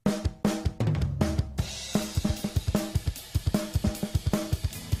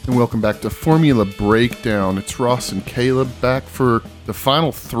and welcome back to Formula Breakdown. It's Ross and Caleb back for the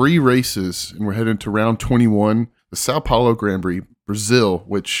final 3 races, and we're heading to round 21, the Sao Paulo Grand Prix, Brazil,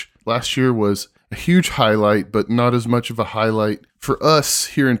 which last year was a huge highlight, but not as much of a highlight for us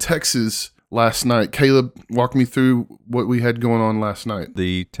here in Texas last night. Caleb, walk me through what we had going on last night.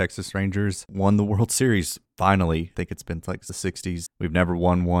 The Texas Rangers won the World Series, finally. I think it's been like the 60s. We've never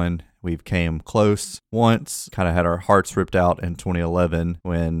won one. We've came close once, kind of had our hearts ripped out in 2011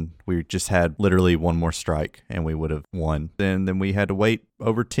 when we just had literally one more strike and we would have won. Then we had to wait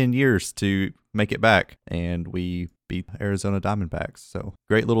over 10 years to make it back, and we beat Arizona Diamondbacks. So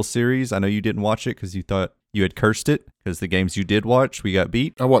great little series. I know you didn't watch it because you thought you had cursed it because the games you did watch, we got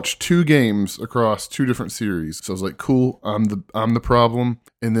beat. I watched 2 games across 2 different series. So I was like, cool, I'm the problem.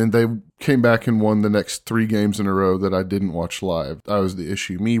 And then they came back and won the next 3 games in a row that I didn't watch live. That was the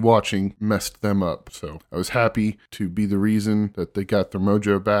issue. Me watching messed them up. So I was happy to be the reason that they got their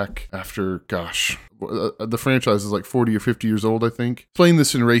mojo back after, the franchise is like 40 or 50 years old, I think. Playing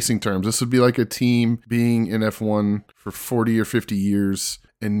this in racing terms, this would be like a team being in F1 for 40 or 50 years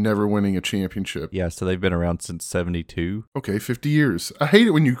and never winning a championship. Yeah, so they've been around since 72. Okay, 50 years. I hate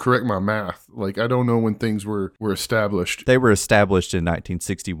it when you correct my math. Like, I don't know when things were established. They were established in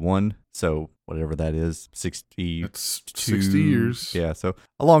 1961, so whatever that is, 60. That's 60 years. Yeah, so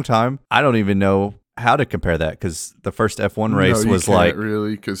a long time. I don't even know how to compare that because the first F1 race was like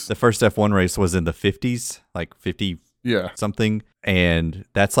really, because the first F1 race was in the 50s, like 50 something, and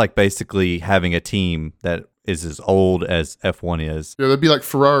that's like basically having a team that is as old as F1 is. Yeah, that'd be like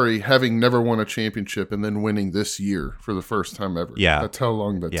Ferrari having never won a championship and then winning this year for the first time ever. Yeah. That's how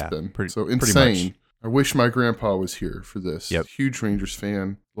long that's been. Pretty insane. much. I wish my grandpa was here for this. Yep. Huge Rangers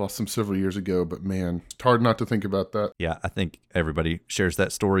fan. Lost him several years ago, but man, it's hard not to think about that. Yeah, I think everybody shares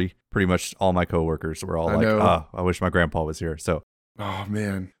that story. Pretty much all my coworkers were all I wish my grandpa was here. So, oh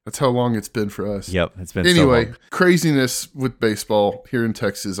man, that's how long it's been for us. Yep, it's been anyway, so long. Craziness with baseball here in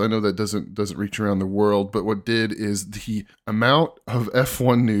Texas. I know that doesn't reach around the world, but what did is the amount of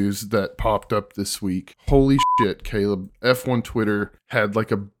F1 news that popped up this week. Holy shit, Caleb. F1 Twitter had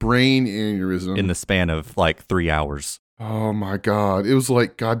like a brain aneurysm in the span of like 3 hours. Oh my God. It was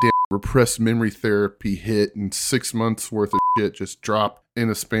like goddamn repressed memory therapy hit, and 6 months worth of shit just dropped in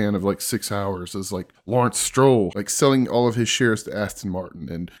a span of like 6 hours. It's like Lawrence Stroll like selling all of his shares to Aston Martin,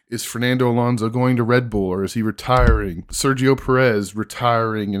 and is Fernando Alonso going to Red Bull, or is he retiring? Sergio Perez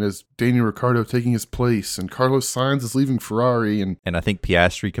retiring, and is Daniel Ricciardo taking his place, and Carlos Sainz is leaving Ferrari, and I think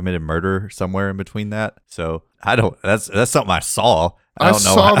Piastri committed murder somewhere in between that. So that's something I saw. I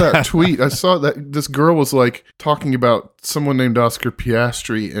saw that tweet. I saw that this girl was like talking about someone named Oscar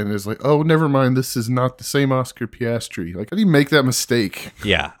Piastri, and is like, oh, never mind, this is not the same Oscar Piastri. Like, how do you make that mistake?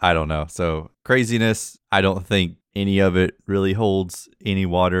 Yeah, I don't know. So craziness. I don't think any of it really holds any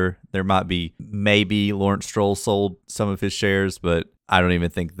water. There might be, maybe Lawrence Stroll sold some of his shares, but I don't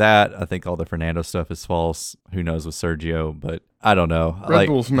even think that. I think all the Fernando stuff is false. Who knows with Sergio, but I don't know. Red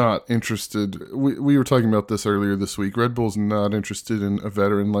Bull's not interested. We were talking about this earlier this week. Red Bull's not interested in a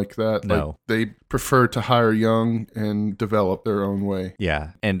veteran like that. No. Like, they prefer to hire young and develop their own way.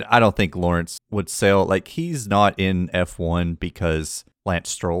 Yeah, and I don't think Lawrence would sell. Like, he's not in F1 because Lance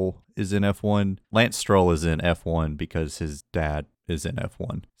Stroll is in F1. Lance Stroll is in F1 because his dad is in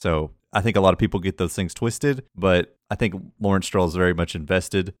F1. So I think a lot of people get those things twisted, but I think Lawrence Stroll is very much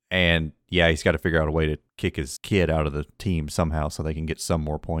invested, and yeah, he's got to figure out a way to kick his kid out of the team somehow so they can get some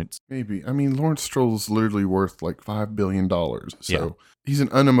more points. Maybe. I mean, Lawrence Stroll's literally worth like $5 billion. So yeah. He's an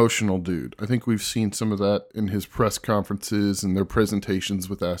unemotional dude. I think we've seen some of that in his press conferences and their presentations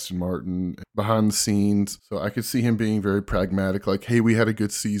with Aston Martin behind the scenes. So I could see him being very pragmatic, like, hey, we had a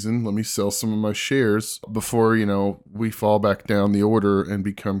good season. Let me sell some of my shares before, we fall back down the order and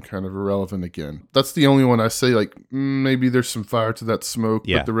become kind of irrelevant again. That's the only one I say, like, maybe there's some fire to that smoke,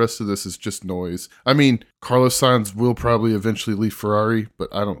 but the rest of this is just noise. I mean, Carlos Sainz will probably eventually leave Ferrari, but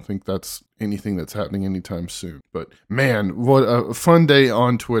I don't think that's anything that's happening anytime soon. But man, what a fun day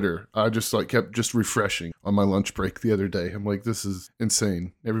on Twitter. I just kept just refreshing on my lunch break the other day. I'm like, this is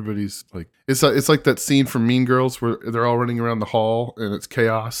insane. Everybody's like, it's like that scene from Mean Girls where they're all running around the hall and it's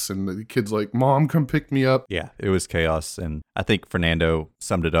chaos, and the kid's like, Mom, come pick me up. Yeah, it was chaos. And I think Fernando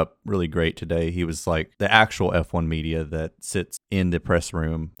summed it up really great today. He was like, the actual F1 media that sits in the press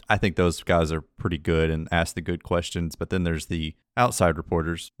room, I think those guys are pretty good and ask the good questions, but then there's the outside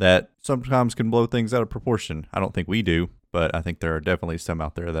reporters that sometimes can blow things out of proportion. I don't think we do, but I think there are definitely some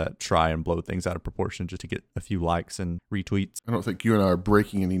out there that try and blow things out of proportion just to get a few likes and retweets. I don't think you and I are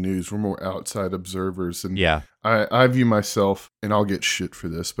breaking any news. We're more outside observers. And yeah, I view myself, and I'll get shit for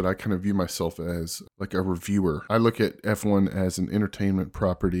this, but I kind of view myself as like a reviewer. I look at F1 as an entertainment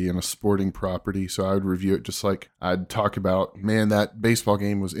property and a sporting property, so I would review it just like I'd talk about, man, that baseball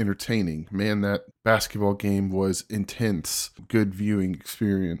game was entertaining. Man, that basketball game was intense. Good viewing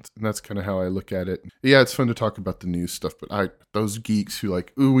experience. And that's kind of how I look at it. Yeah, it's fun to talk about the news stuff, but those geeks who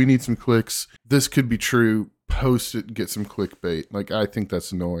like, ooh, we need some clicks. This could be true. Post it and get some clickbait. Like, I think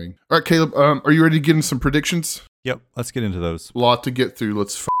that's annoying. All right, Caleb, are you ready to get into some predictions? Yep, let's get into those. A lot to get through.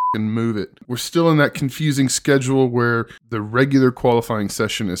 Let's fucking move it. We're still in that confusing schedule where the regular qualifying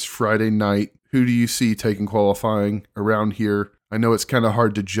session is Friday night. Who do you see taking qualifying around here? I know it's kind of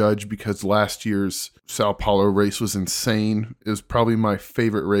hard to judge because last year's Sao Paulo race was insane. It was probably my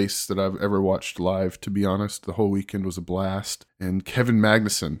favorite race that I've ever watched live, to be honest. The whole weekend was a blast. And Kevin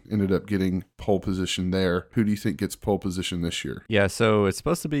Magnussen ended up getting pole position there. Who do you think gets pole position this year? Yeah, so it's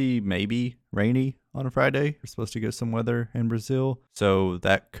supposed to be maybe rainy on a Friday. We're supposed to get some weather in Brazil. So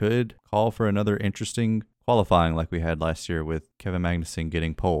that could call for another interesting qualifying like we had last year with Kevin Magnussen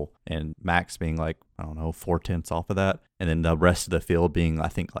getting pole and Max being like, I don't know, 4/10 off of that. And then the rest of the field being, I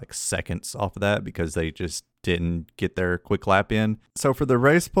think, like seconds off of that because they just didn't get their quick lap in. So for the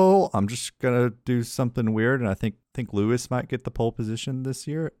race pole, I'm just going to do something weird. And I think Lewis might get the pole position this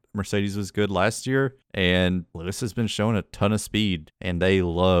year. Mercedes was good last year, and Lewis has been showing a ton of speed, and they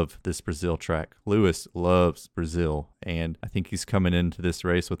love this Brazil track. Lewis loves Brazil, and I think he's coming into this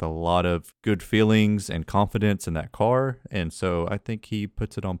race with a lot of good feelings and confidence in that car, and so I think he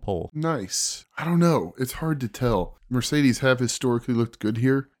puts it on pole. Nice. I don't know. It's hard to tell. Mercedes have historically looked good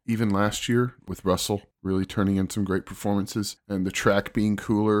here, even last year with Russell really turning in some great performances and the track being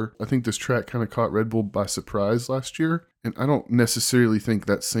cooler. I think this track kind of caught Red Bull by surprise last year, and I don't necessarily think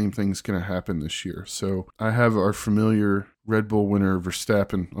that same thing's going to happen this year. So I have our familiar Red Bull winner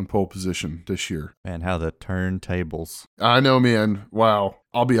Verstappen on pole position this year. Man, how the turntables. I know, man. Wow.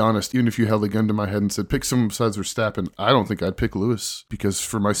 I'll be honest, even if you held a gun to my head and said, pick someone besides Verstappen, I don't think I'd pick Lewis because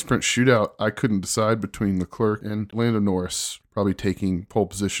for my sprint shootout, I couldn't decide between Leclerc and Lando Norris. Probably taking pole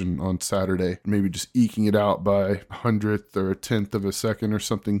position on Saturday, maybe just eking it out by a hundredth or a tenth of a second or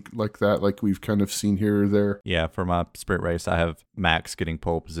something like that, like we've kind of seen here or there. Yeah, for my sprint race, I have Max getting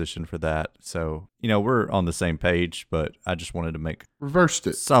pole position for that. So, we're on the same page, but I just wanted to make reversed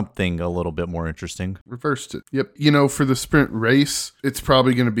it something a little bit more interesting. Reversed it. Yep. For the sprint race, it's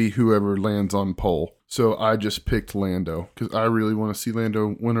probably going to be whoever lands on pole. So I just picked Lando because I really want to see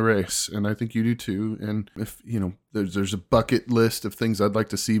Lando win a race, and I think you do too. And if, there's a bucket list of things I'd like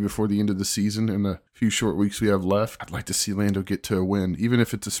to see before the end of the season and the few short weeks we have left, I'd like to see Lando get to a win, even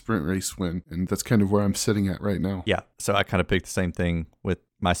if it's a sprint race win. And that's kind of where I'm sitting at right now. Yeah, so I kind of picked the same thing with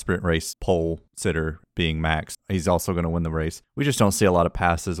my sprint race pole sitter being Max. He's also going to win the race. We just don't see a lot of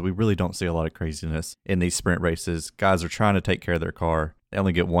passes. We really don't see a lot of craziness in these sprint races. Guys are trying to take care of their car. They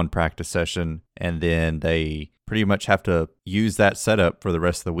only get one practice session, and then they pretty much have to use that setup for the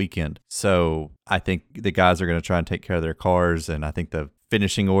rest of the weekend. So I think the guys are going to try and take care of their cars, and I think the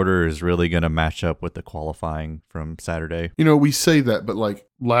finishing order is really going to match up with the qualifying from Saturday. We say that, but like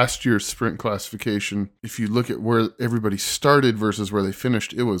last year's sprint classification, if you look at where everybody started versus where they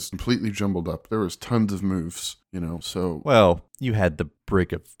finished, it was completely jumbled up. There was tons of moves, so. Well, you had the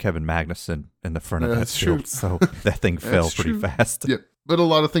brick of Kevin Magnussen in the front of that field, so that thing fell pretty fast. Yep. But a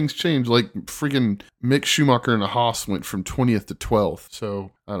lot of things changed. Like freaking Mick Schumacher and a Haas went from 20th to 12th.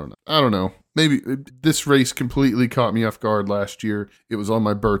 So I don't know. Maybe this race completely caught me off guard last year. It was on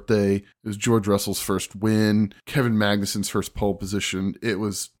my birthday. It was George Russell's first win, Kevin Magnussen's first pole position. It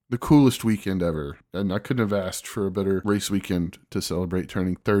was the coolest weekend ever. And I couldn't have asked for a better race weekend to celebrate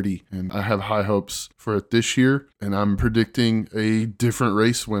turning 30. And I have high hopes for it this year. And I'm predicting a different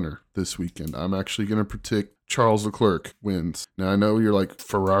race winner this weekend. I'm actually going to predict Charles Leclerc wins. Now, I know you're like,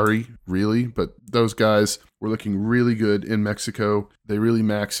 Ferrari, really? But those guys were looking really good in Mexico. They really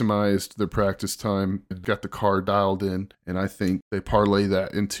maximized their practice time, got the car dialed in, and I think they parlay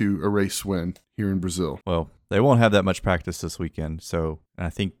that into a race win here in Brazil. Well, they won't have that much practice this weekend, so I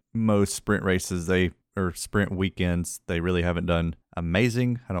think most sprint races, or sprint weekends, they really haven't done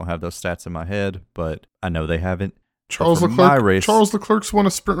amazing. I don't have those stats in my head, but I know they haven't. Charles Leclerc's won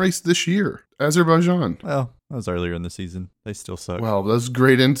a sprint race this year, Azerbaijan. Well, that was earlier in the season. They still suck. Wow, that's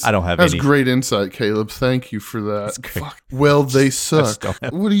great insight. I don't have That's any. Great insight, Caleb. Thank you for that. That's great. Fuck. Well, they suck.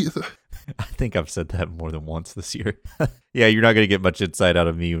 What do you? I think I've said that more than once this year. Yeah, you're not going to get much insight out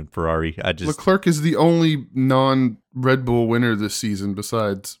of me and Ferrari. Leclerc is the only non-Red Bull winner this season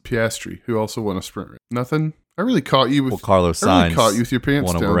besides Piastri, who also won a sprint race. Nothing. I really caught you with. Carlos Sainz I really caught you with your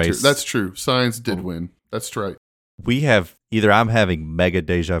pants won a down. race. That's true. Sainz did win. That's right. We have either I'm having mega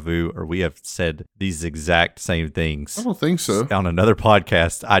deja vu or we have said these exact same I things don't think so. on another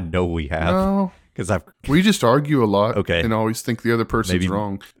podcast. I know we have. No. Because We just argue a lot, Okay. and always think the other person's Maybe-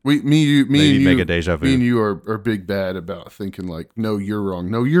 wrong. Me and you, mega deja vu. me and you are big bad about thinking like, no, you're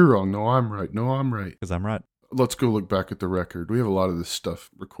wrong. No, you're wrong. No, I'm right. No, I'm right. Because I'm right. Let's go look back at the record. We have a lot of this stuff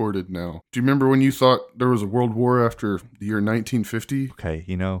recorded now. Do you remember when you thought there was a world war after the year 1950? Okay,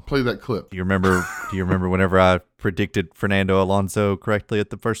 Play that clip. do you remember whenever I predicted Fernando Alonso correctly at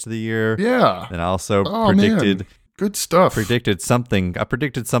the first of the year? Yeah. And I also Oh, man. Good stuff. predicted something. I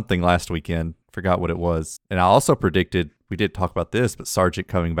predicted something last weekend. Forgot what it was. And I also predicted, we did talk about this, but Sargent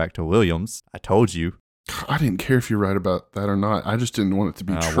coming back to Williams. I told you. I didn't care if you're right about that or not. I just didn't want it to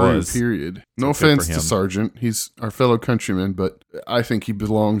be I true, was. period. So No good for offense to him. Sargent. He's our fellow countryman, but I think he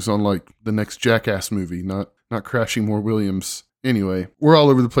belongs on like the next Jackass movie, not crashing more Williams. Anyway, we're all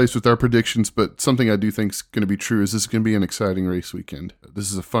over the place with our predictions, but something I do think is going to be true is this is going to be an exciting race weekend.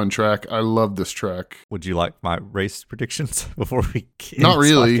 This is a fun track. I love this track. Would you like my race predictions before we get Not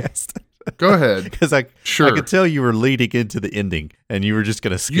really. Go ahead. Because I Sure. could tell you were leading into the ending, and you were just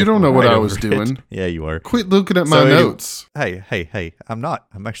going to skip. You don't know what right I over was it. doing. Yeah, you are. Quit looking at my So anyway- notes. Hey, I'm not.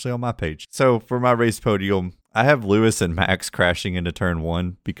 I'm actually on my page. So for my race podium, I have Lewis and Max crashing into turn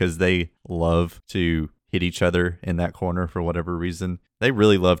 1 because they love to hit each other in that corner for whatever reason. They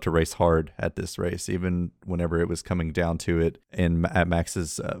really love to race hard at this race, even whenever it was coming down to it. And at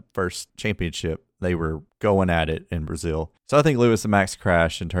Max's first championship, they were going at it in Brazil. So I think Lewis and Max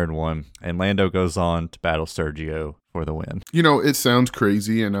crash in turn 1, and Lando goes on to battle Sergio for the win. It sounds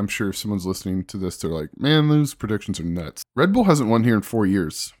crazy, and I'm sure if someone's listening to this, they're like, man, those predictions are nuts. Red Bull hasn't won here in 4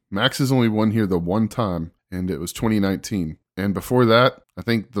 years. Max has only won here the one time, and it was 2019. And before that, I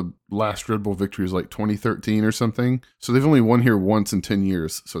think the last Red Bull victory was like 2013 or something. So they've only won here once in 10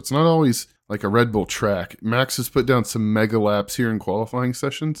 years. So it's not always like a Red Bull track. Max has put down some mega laps here in qualifying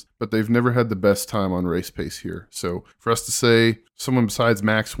sessions, but they've never had the best time on race pace here. So for us to say someone besides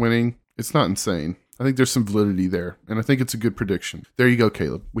Max winning, it's not insane. I think there's some validity there, and I think it's a good prediction. There you go,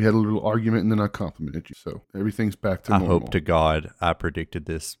 Caleb. We had a little argument, and then I complimented you. So everything's back to I normal. hope to God I predicted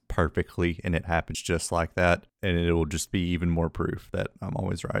this perfectly, and it happens just like that, and it will just be even more proof that I'm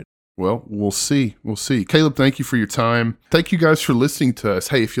always right. Well, we'll see. We'll see. Caleb, thank you for your time. Thank you guys for listening to us.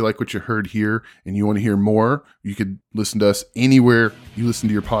 Hey, if you like what you heard here and you want to hear more, you could listen to us anywhere you listen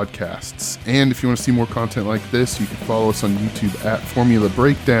to your podcasts. And if you want to see more content like this, you can follow us on YouTube at Formula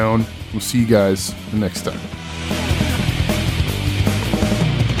Breakdown. We'll see you guys the next time.